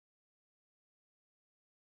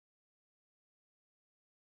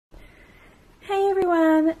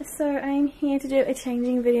everyone, so I'm here to do a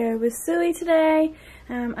changing video with Soohee today.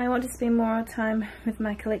 I want to spend more time with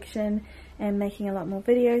my collection and making a lot more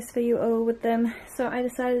videos for you all with them, so I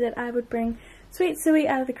decided that I would bring sweet Soohee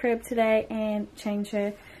out of the crib today and change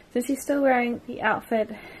her, since she's still wearing the outfit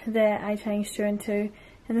that I changed her into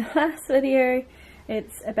in the last video.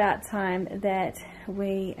 It's about time that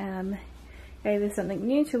we gave her something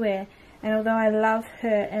new to wear, and although I love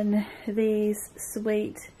her in these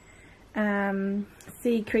sweet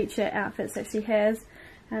sea creature outfits that she has,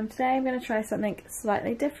 today I'm going to try something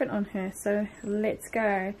slightly different on her, so let's go.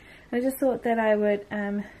 And I just thought that I would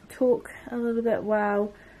talk a little bit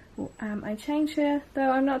while I change her,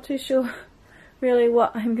 though I'm not too sure really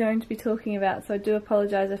what I'm going to be talking about, so I do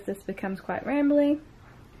apologise if this becomes quite rambly.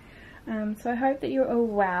 So I hope that you're all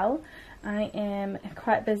well. I am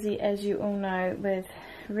quite busy, as you all know, with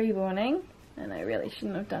reborning, and I really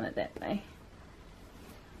shouldn't have done it that way.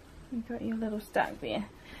 You got your little stuck there.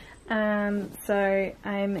 So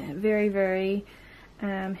I'm very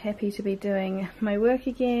happy to be doing my work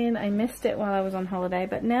again. I missed it while I was on holiday,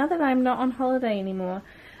 but now that I'm not on holiday anymore,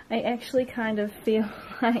 I actually kind of feel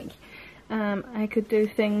like I could do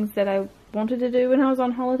things that I wanted to do when I was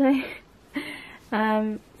on holiday.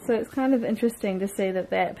 So it's kind of interesting to see that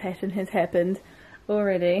that pattern has happened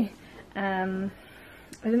already. I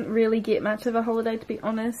didn't really get much of a holiday, to be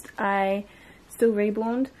honest. I still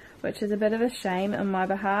reborned, which is a bit of a shame on my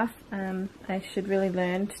behalf. I should really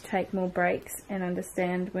learn to take more breaks and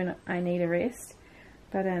understand when I need a rest.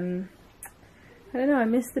 But I don't know, I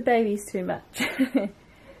miss the babies too much.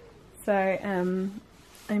 So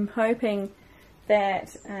I'm hoping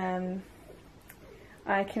that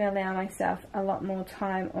I can allow myself a lot more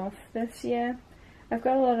time off this year. I've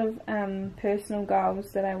got a lot of personal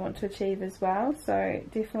goals that I want to achieve as well, so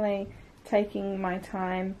definitely taking my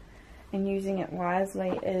time and using it wisely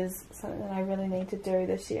is something that I really need to do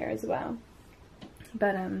this year as well.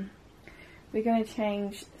 But we're going to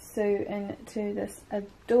change Sue into this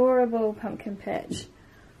adorable pumpkin patch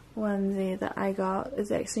onesie that I got.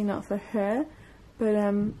 It's actually not for her, but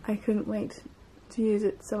I couldn't wait to use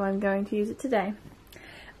it, so I'm going to use it today.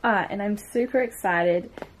 And I'm super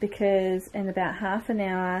excited because in about half an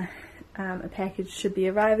hour a package should be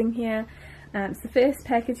arriving here. It's the first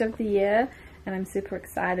package of the year, and I'm super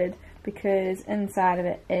excited because inside of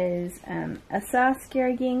it is a Saskia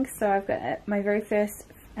again. So I've got my very first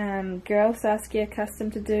girl Saskia custom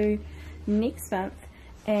to do next month,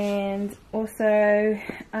 and also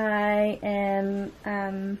I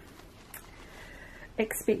am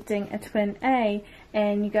expecting a twin A,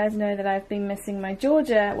 and you guys know that I've been missing my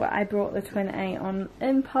Georgia. Well, I brought the twin A on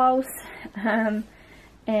impulse, and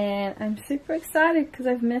I'm super excited because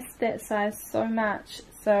I've missed that size so much.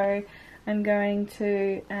 So I'm going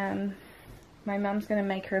to, my mum's going to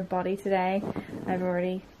make her a body today. I've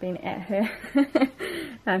already been at her.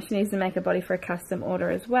 She needs to make a body for a custom order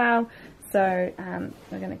as well. So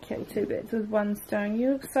we're going to kill two birds with one stone.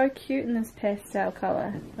 You look so cute in this pastel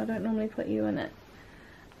colour. I don't normally put you in it.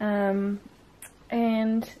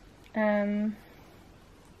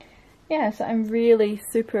 Yeah, so I'm really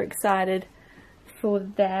super excited for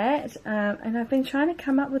that. And I've been trying to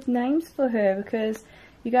come up with names for her because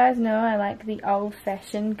you guys know I like the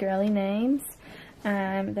old-fashioned girly names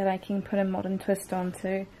that I can put a modern twist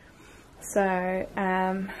onto. So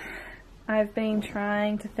I've been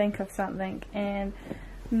trying to think of something, and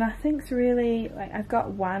nothing's really, like, I've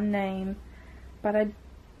got one name, but I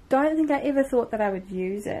don't think I ever thought that I would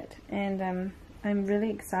use it, and I'm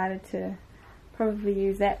really excited to probably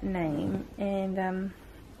use that name. And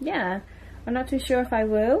yeah, I'm not too sure if I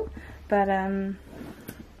will, but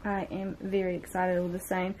I am very excited all the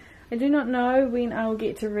same. I do not know when I will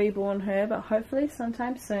get to reborn her, but hopefully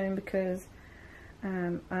sometime soon, because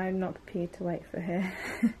I'm not prepared to wait for her.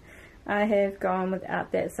 I have gone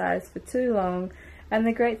without that size for too long, and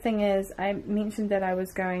the great thing is I mentioned that I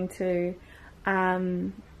was going to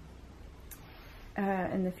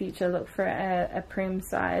in the future look for a prem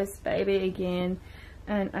size baby again,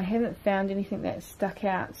 and I haven't found anything that stuck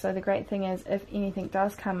out. So the great thing is, if anything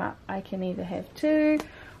does come up, I can either have two,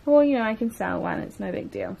 or you know, I can sell one. It's no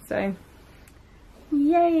big deal. So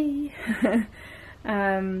yay.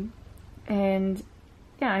 And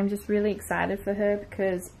yeah, I'm just really excited for her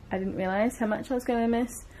because I didn't realize how much I was going to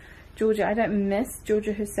miss Georgia. I don't miss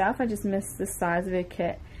Georgia herself, I just miss the size of her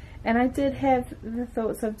kit. And I did have the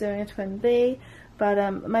thoughts of doing a twin B, but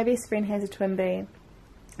my best friend has a twin B,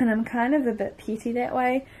 and I'm kind of a bit petty that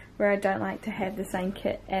way, where I don't like to have the same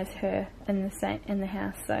kit as her in the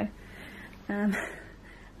house. So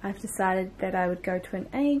I've decided that I would go twin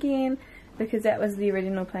A again, because that was the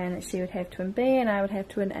original plan, that she would have twin B and I would have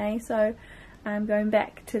twin A. So going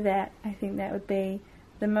back to that. I think that would be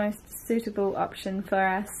the most suitable option for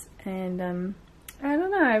us, and I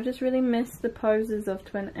don't know, I've just really missed the poses of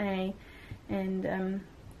Twin A and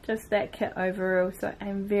just that kit overall, so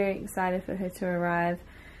I'm very excited for her to arrive.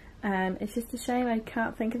 It's just a shame I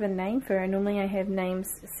can't think of a name for her. Normally I have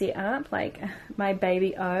names set up, like my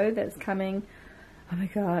baby O that's coming. Oh my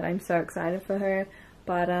god, I'm so excited for her.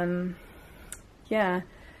 But yeah,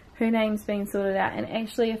 her name's been sorted out, and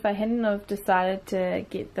actually if I hadn't have decided to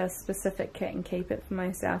get this specific kit and keep it for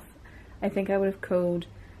myself, I think I would have called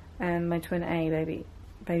my Twin A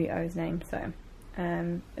baby O's name. So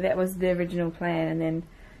that was the original plan, and then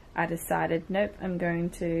I decided nope, I'm going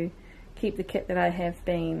to keep the kit that I have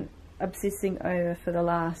been obsessing over for the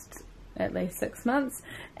last at least 6 months,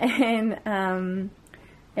 and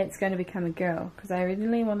it's going to become a girl, because I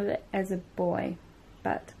originally wanted it as a boy,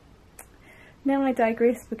 but now I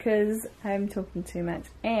digress because I'm talking too much.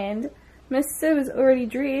 And Miss Sue is already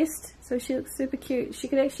dressed, so she looks super cute. She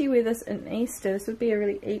could actually wear this in Easter. This would be a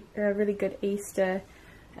really good Easter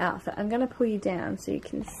outfit. I'm going to pull you down so you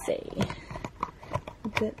can see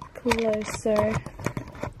a bit closer.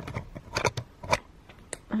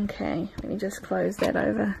 Okay, let me just close that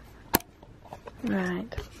over.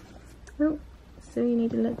 Right. Oh, so you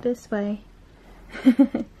need to look this way.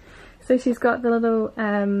 So she's got the little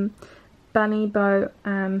bunny bow,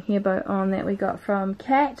 hair bow on that we got from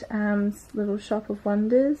Kat, little shop of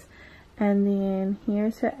wonders. And then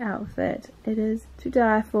here's her outfit. It is to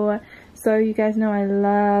die for. So you guys know I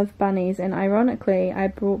love bunnies, and ironically I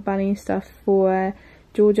brought bunny stuff for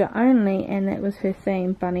Georgia only, and that was her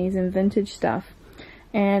theme, bunnies and vintage stuff.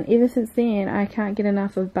 And ever since then I can't get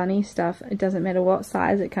enough of bunny stuff. It doesn't matter what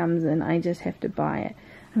size it comes in, I just have to buy it.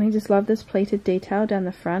 And I just love this pleated detail down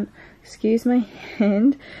the front. Excuse my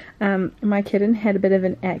hand. My kitten had a bit of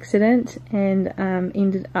an accident and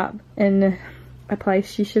ended up in a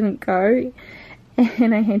place she shouldn't go,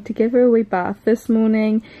 and I had to give her a wee bath this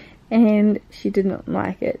morning, and she didn't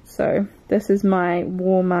like it. So this is my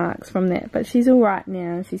war marks from that. But she's alright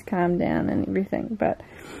now, she's calmed down and everything. But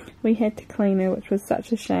we had to clean her, which was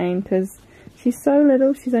such a shame because she's so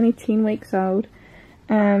little. She's only 10 weeks old.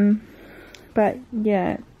 But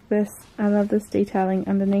yeah, I love this detailing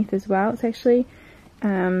underneath as well. It's actually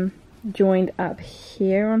joined up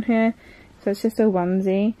here on her, so it's just a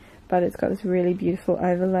onesie, but it's got this really beautiful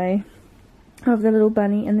overlay of the little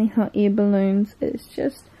bunny and the hot air balloons. It's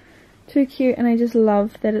just too cute, and I just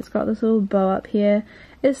love that it's got this little bow up here.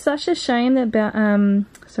 It's such a shame that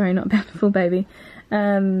sorry, not Bountiful Baby,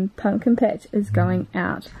 Pumpkin Patch is going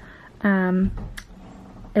out of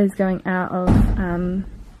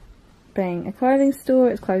being a clothing store.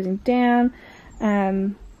 It's closing down,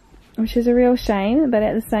 which is a real shame, but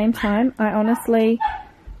at the same time I honestly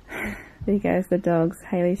there goes the dogs.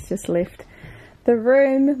 Hayley's just left the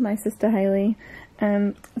room, my sister Hayley.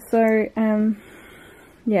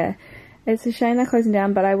 Yeah, it's a shame they're closing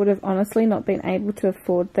down, but I would have honestly not been able to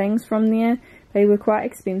afford things from there. They were quite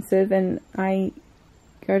expensive, and I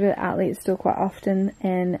go to the outlet store quite often,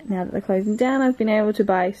 and now that they're closing down I've been able to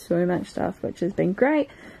buy so much stuff, which has been great.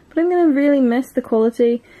 But I'm going to really miss the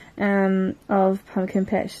quality of Pumpkin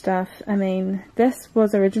Patch stuff. I mean, this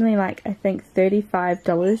was originally like, I think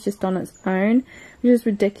 $35 just on its own, which is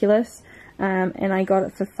ridiculous, and I got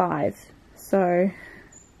it for $5, so,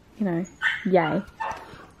 you know, yay.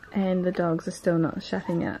 And the dogs are still not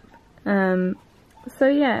shutting up. So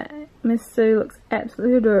yeah, Miss Sue looks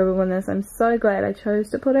absolutely adorable in this. I'm so glad I chose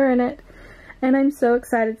to put her in it, and I'm so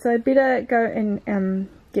excited. So I better go and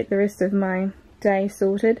get the rest of my day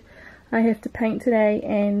sorted. I have to paint today,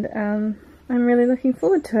 and I'm really looking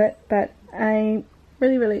forward to it, but I'm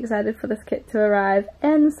really excited for this kit to arrive,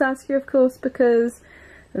 and Saskia of course, because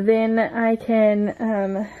then I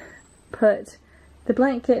can put the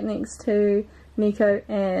blank kit next to Nico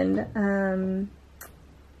and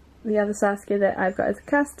the other Saskia that I've got as a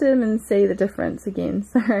custom and see the difference again.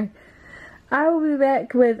 So I will be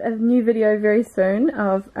back with a new video very soon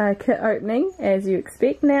of a kit opening, as you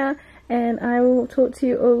expect now, and I will talk to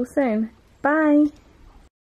you all soon. Bye!